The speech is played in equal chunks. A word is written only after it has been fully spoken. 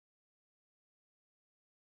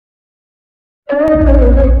So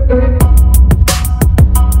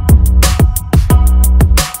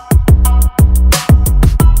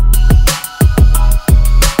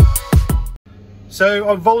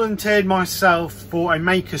I volunteered myself for a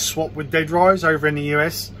maker swap with Deadrise over in the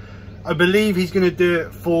US. I believe he's going to do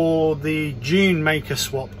it for the June maker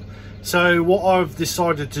swap. So what I've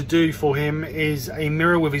decided to do for him is a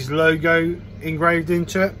mirror with his logo engraved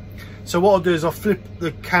into it. So what I'll do is I'll flip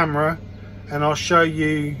the camera and I'll show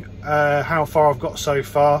you how far I've got so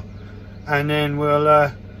far, and then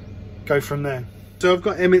we'll go from there. So I've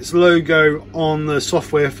got Emmitt's logo on the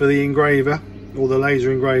software for the engraver, or the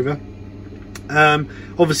laser engraver.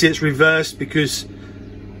 Obviously it's reversed because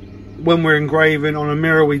when we're engraving on a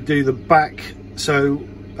mirror we do the back, so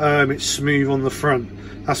it's smooth on the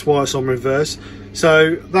front. That's why it's on reverse.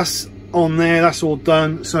 So that's on there, that's all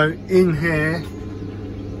done. So in here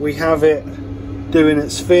we have it doing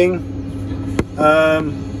its thing.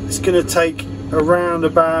 It's going to take around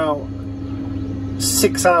about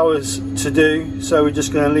 6 hours to do, so we're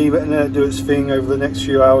just going to leave it and let it do its thing over the next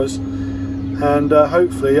few hours, and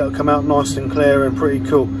hopefully it'll come out nice and clear and pretty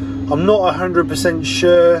cool. I'm not 100%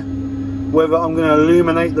 sure whether I'm going to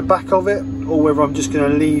illuminate the back of it or whether I'm just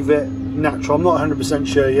going to leave it natural. I'm not 100%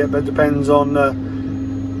 sure yet, but it depends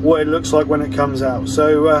on what it looks like when it comes out.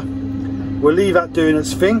 So we'll leave that doing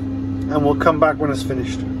its thing and we'll come back when it's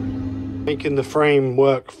finished. Making the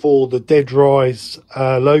framework for the Deadrise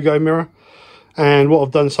logo mirror, and what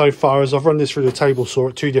I've done so far is I've run this through the table saw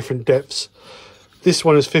at 2 different depths. This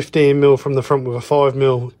one is 15mm from the front with a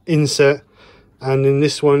 5mm inset, and then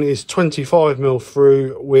this one is 25mm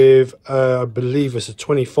through with I believe it's a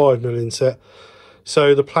 25mm inset.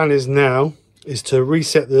 So the plan is now is to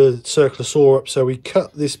reset the circular saw up, so we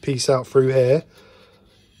cut this piece out through here.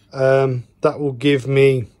 That will give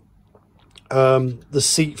me the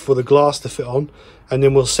seat for the glass to fit on, and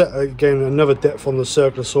then we'll set again another depth on the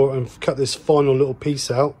circular saw and cut this final little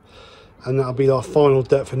piece out, and that'll be our final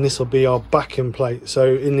depth, and this will be our backing plate.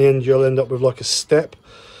 So in the end you'll end up with like a step.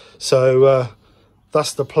 So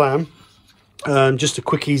that's the plan. Just a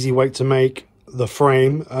quick easy way to make the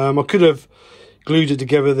frame. I could have glued it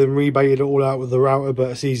together then rebaited it all out with the router, but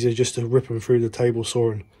it's easier just to rip them through the table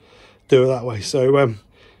saw and do it that way. So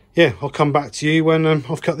yeah, I'll come back to you when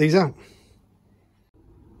I've cut these out.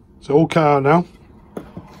 So all cut out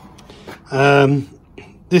now.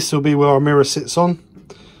 This will be where our mirror sits on.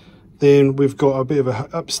 Then we've got a bit of a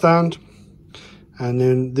upstand, and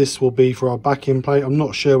then this will be for our backing plate. I'm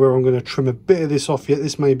not sure where I'm going to trim a bit of this off yet.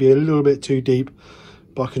 This may be a little bit too deep,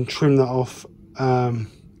 but I can trim that off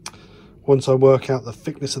once I work out the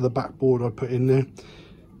thickness of the backboard I put in there.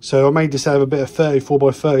 So I made this out of a bit of 34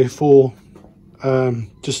 by 34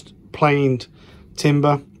 just planed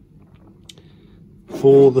timber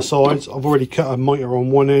for the sides. I've already cut a mitre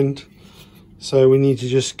on one end, so we need to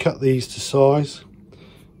just cut these to size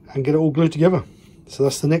and get it all glued together. So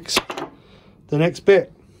that's the next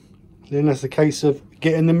bit. Then that's the case of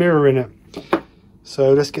getting the mirror in it.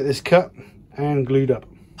 So let's get this cut and glued up.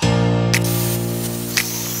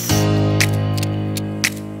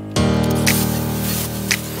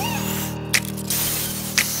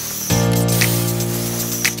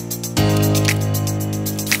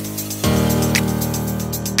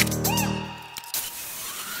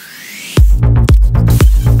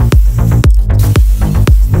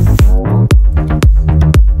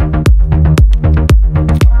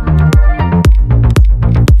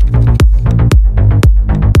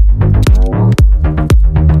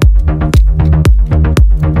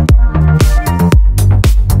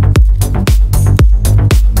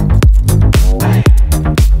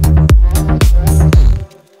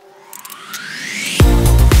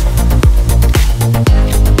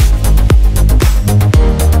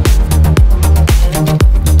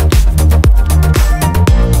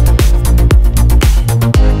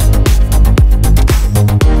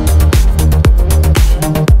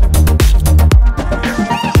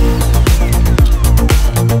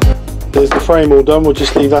 Frame all done. We'll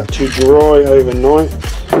just leave that to dry overnight.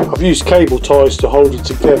 I've used cable ties to hold it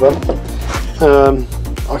together.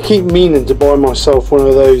 I keep meaning to buy myself one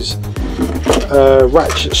of those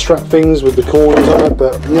ratchet strap things with the corners on it,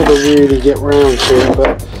 but never really get round to it.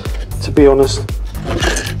 But to be honest,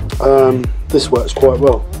 this works quite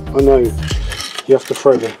well. I know you have to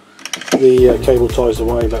throw the cable ties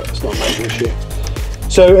away, but it's not a major issue.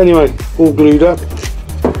 So anyway, all glued up.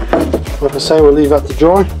 Like I say, we'll leave that to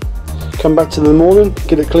dry. Come back to the morning,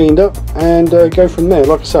 get it cleaned up, and go from there.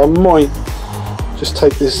 Like I said, I might just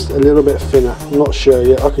take this a little bit thinner. I'm not sure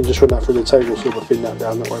yet. I can just run that through the table so to thin that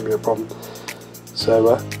down. That won't be a problem. So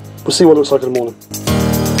we'll see what it looks like in the morning.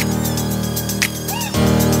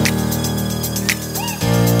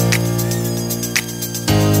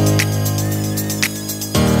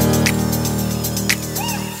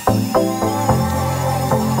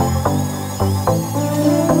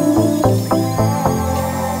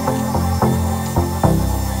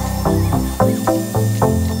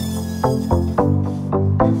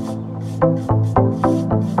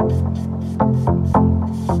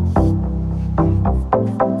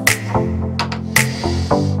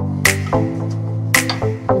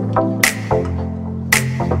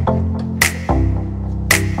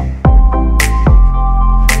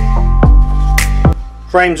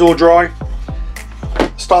 frame's all dry.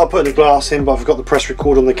 Started putting the glass in, but I've got the press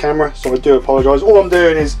record on the camera, so I do apologise. All I'm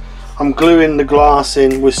doing is I'm gluing the glass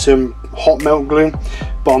in with some hot melt glue,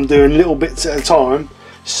 but I'm doing little bits at a time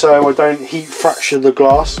so I don't heat fracture the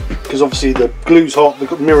glass, because obviously the glue's hot,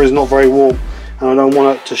 the mirror's not very warm, and I don't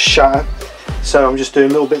want it to shatter. So I'm just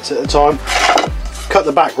doing little bits at a time. Cut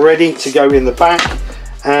the back ready to go in the back,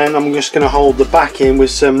 and I'm just going to hold the back in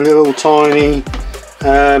with some little tiny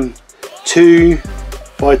 2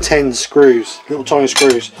 by 10 screws, little tiny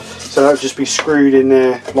screws. So that'll just be screwed in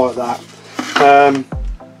there like that.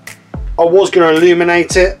 I was going to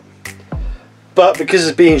illuminate it, but because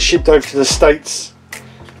it's being shipped over to the States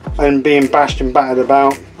and being bashed and battered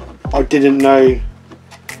about, I didn't know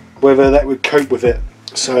whether that would cope with it,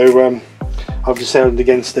 so I've decided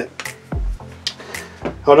against it.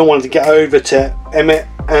 I don't want it to get over to Emmitt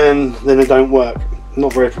and then it don't work.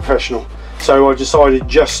 Not very professional. So I decided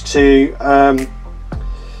just to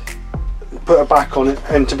put a back on it,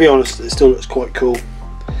 and to be honest, it still looks quite cool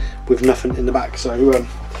with nothing in the back. So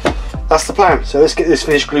that's the plan. So let's get this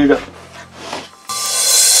finished glued up.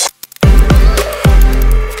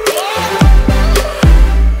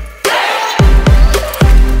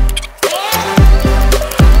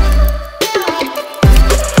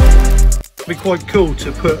 Be quite cool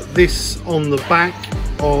to put this on the back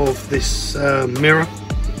of this mirror.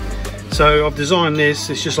 So I've designed this,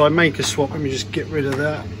 it's just like make a swap. Let me just get rid of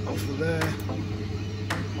that off of there.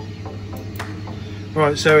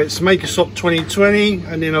 Right, so it's make a swap 2020,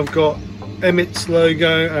 and then I've got Emmitt's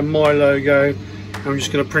logo and my logo. I'm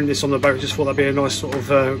just going to print this on the back. I just thought that'd be a nice sort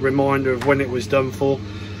of reminder of when it was done for.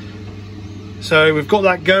 So we've got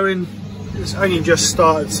that going. It's only just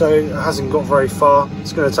started, so it hasn't got very far.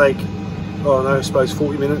 It's going to take, oh no, I suppose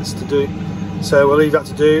 40 minutes to do. So we'll leave that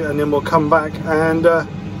to do, and then we'll come back and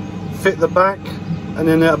fit the back, and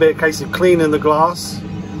then it'll be a case of cleaning the glass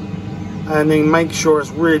and then make sure it's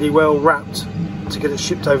really well wrapped to get it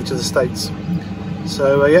shipped over to the States.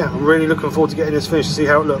 So yeah, I'm really looking forward to getting this finished to see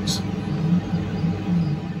how it looks.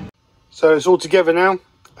 So it's all together now.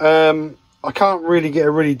 I can't really get a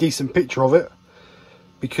really decent picture of it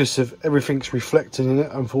because of everything's reflecting in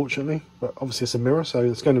it, unfortunately, but obviously it's a mirror, so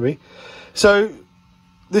it's going to be. So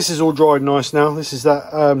this is all dried nice now. This is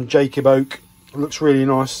that Jacob oak. It looks really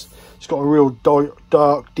nice. It's got a real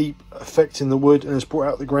dark, deep effect in the wood, and it's brought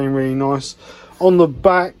out the grain really nice. On the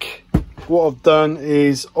back, what I've done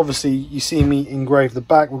is, obviously you see me engrave the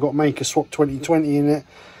back. We've got Make a Swap 2020 in it.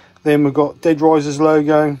 Then we've got Deadrise's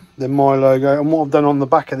logo, then my logo. And what I've done on the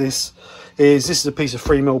back of this is a piece of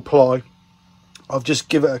 3mm ply. I've just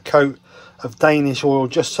given it a coat of Danish oil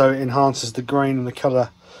just so it enhances the grain and the colour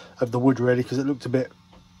of the wood, really, because it looked a bit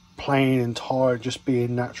plain and tired just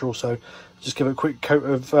being natural. So just give it a quick coat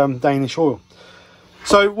of Danish oil.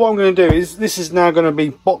 So what I'm going to do is, this is now going to be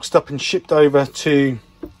boxed up and shipped over to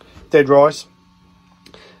Deadrise,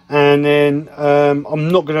 and then I'm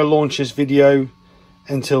not going to launch this video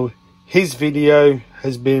until his video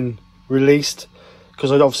has been released,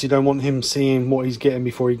 because I obviously don't want him seeing what he's getting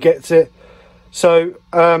before he gets it. So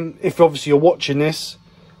if obviously you're watching this,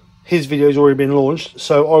 his video has already been launched,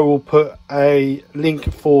 so I will put a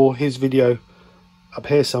link for his video up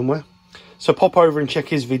here somewhere. So pop over and check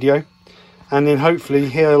his video, and then hopefully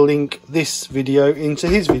he'll link this video into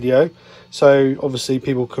his video, so obviously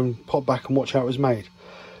people can pop back and watch how it was made.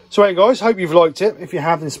 So hey guys, hope you've liked it. If you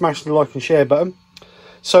have, then smash the like and share button.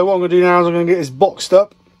 So what I'm going to do now is I'm going to get this boxed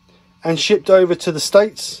up and shipped over to the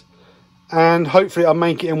States, and hopefully I'll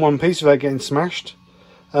make it in one piece without getting smashed,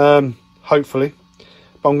 hopefully.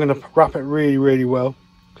 But I'm going to wrap it really, really well,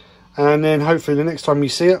 and then hopefully the next time you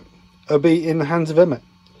see it, it'll be in the hands of Emmitt.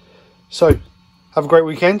 So have a great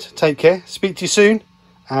weekend, take care, speak to you soon,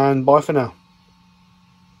 and bye for now.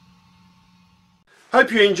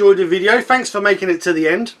 Hope you enjoyed the video. Thanks for making it to the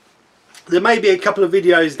end. There may be a couple of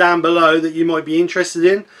videos down below that you might be interested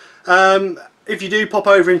in. If you do, pop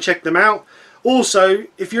over and check them out. Also,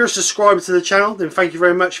 if you're a subscriber to the channel, then thank you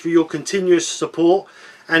very much for your continuous support.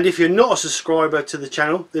 And if you're not a subscriber to the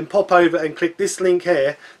channel, then pop over and click this link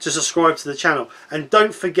here to subscribe to the channel. And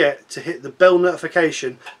don't forget to hit the bell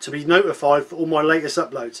notification to be notified for all my latest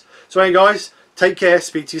uploads. So anyway guys, take care,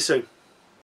 speak to you soon.